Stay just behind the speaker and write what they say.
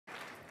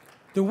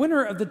The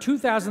winner of the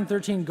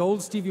 2013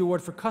 Gold Stevie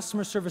Award for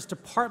Customer Service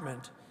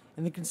Department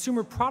in the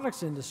consumer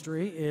products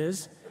industry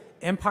is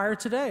Empire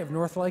Today of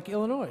North Lake,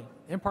 Illinois.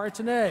 Empire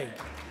Today.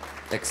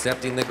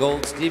 Accepting the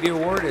Gold Stevie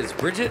Award is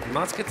Bridget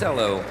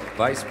Moscatello,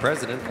 Vice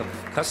President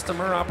of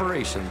Customer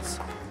Operations.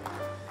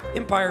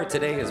 Empire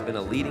Today has been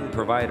a leading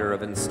provider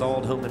of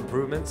installed home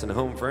improvements and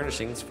home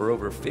furnishings for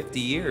over 50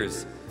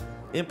 years.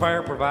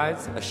 Empire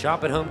provides a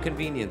shop-at-home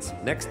convenience,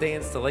 next-day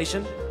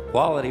installation,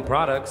 quality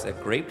products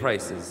at great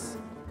prices.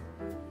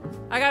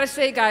 I gotta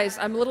say, guys,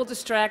 I'm a little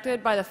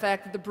distracted by the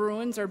fact that the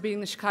Bruins are beating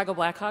the Chicago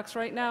Blackhawks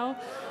right now.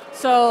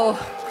 So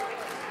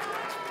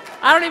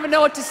I don't even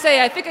know what to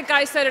say. I think a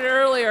guy said it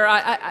earlier.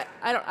 I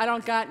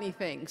don't got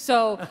anything.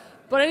 So,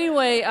 but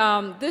anyway,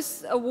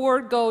 this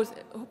award goes.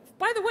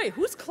 By the way,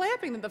 who's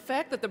clapping at the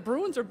fact that the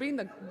Bruins are beating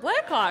the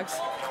Blackhawks?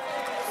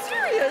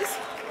 Serious?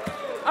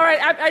 All right,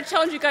 I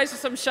challenge you guys to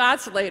some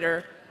shots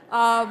later.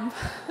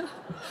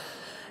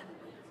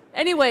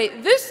 Anyway,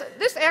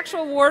 this actual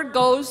award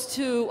goes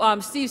to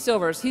Steve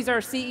Silvers. He's our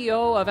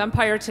CEO of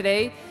Empire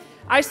Today.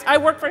 I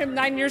worked for him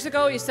 9 years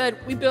ago. He said,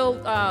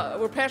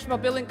 we're passionate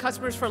about building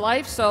customers for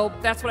life, so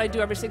that's what I do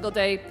every single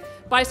day.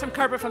 Buy some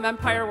carpet from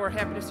Empire. We're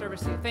happy to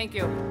service you. Thank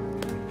you.